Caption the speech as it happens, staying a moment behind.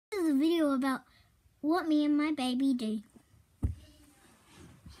you about what me and my baby do.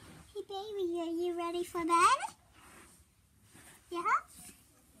 Hey baby, are you ready for bed? Yeah?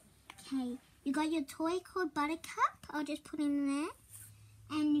 Okay, you got your toy called Buttercup. I'll just put him there.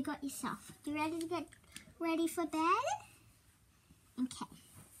 And you got yourself. You ready to get ready for bed? Okay.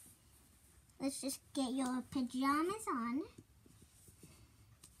 Let's just get your pajamas on.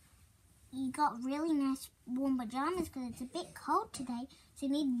 You got really nice warm pajamas because it's a bit cold today. So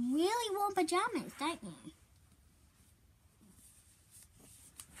you need really warm pajamas, don't you?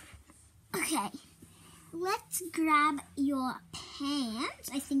 Okay. Let's grab your pants.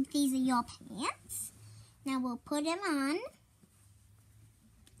 I think these are your pants. Now we'll put them on.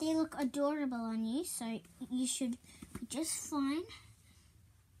 They look adorable on you, so you should be just fine.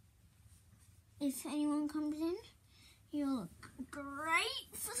 If anyone comes in, you'll look great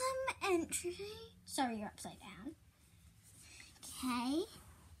for them entry. Sorry, you're upside down. Okay.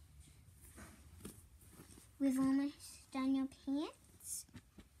 We've almost done your pants.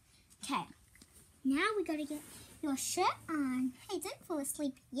 Okay. Now we gotta get your shirt on. Hey, don't fall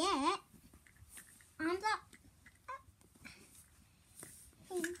asleep yet. Arms up.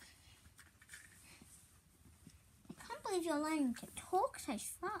 I can't believe you're learning to talk so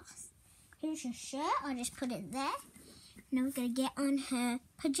fast. Here's your shirt. I'll just put it there. Now we're going to get on her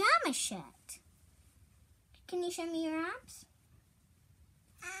pajama shirt. Can you show me your arms?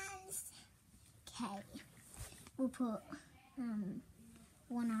 Okay. We'll put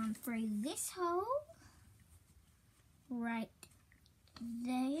one arm through this hole. Right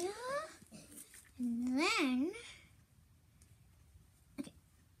there. And then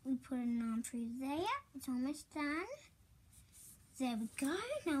we put an arm through there. It's almost done. There we go.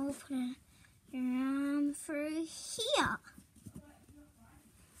 Now we'll put an arm through here.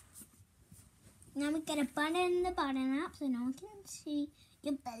 Now we gotta button the button up so no one can see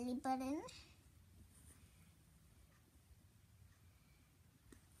your belly button.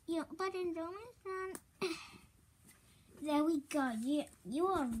 Your button's almost done. There we go. You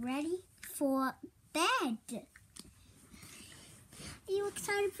are ready for bed. Are you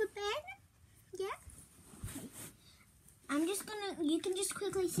excited for bed? Yeah? Okay. You can just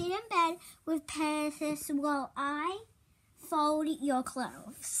quickly sit in bed with Pegasus while I fold your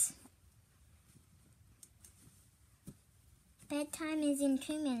clothes. Bedtime is in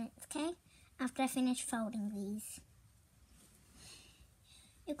 2 minutes, okay? After I finish folding these.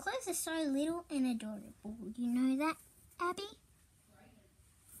 Your clothes are so little and adorable. You know that, Abby?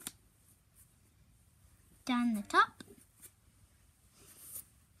 Down the top.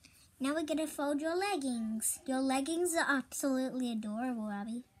 Now we're going to fold your leggings. Your leggings are absolutely adorable,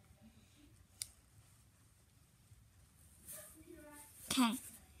 Abby. Okay,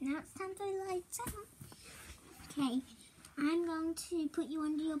 now it's time for lights out. Okay, I'm going to put you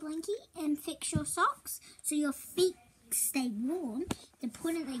under your blanket and fix your socks so your feet stay warm. It's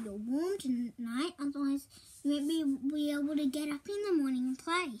important that you're warm tonight, otherwise you won't be able to get up in the morning and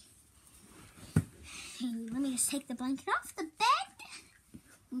play. Hey, let me just take the blanket off the bed.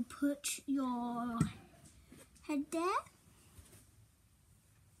 We'll put your head there.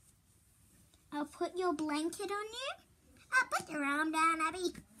 I'll put your blanket on you. I'll put your arm down,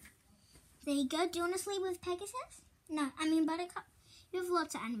 Abby. There you go. Do you want to sleep with Pegasus? No, I mean Buttercup. You have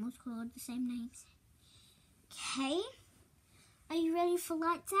lots of animals called the same names. Okay. Are you ready for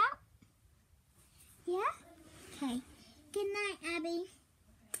lights out? Yeah? Okay. Good night, Abby.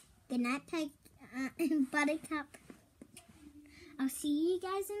 Good night, Buttercup. I'll see you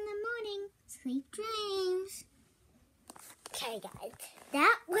guys in the morning. Sweet dreams. Okay, guys.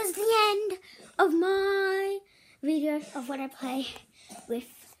 That was the end of my videos of what I play with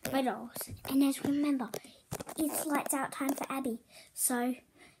my dolls. And as remember, it's lights out time for Abby. So,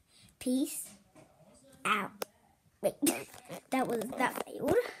 peace out. Wait, that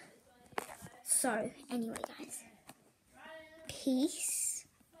failed. So, anyway, guys. Peace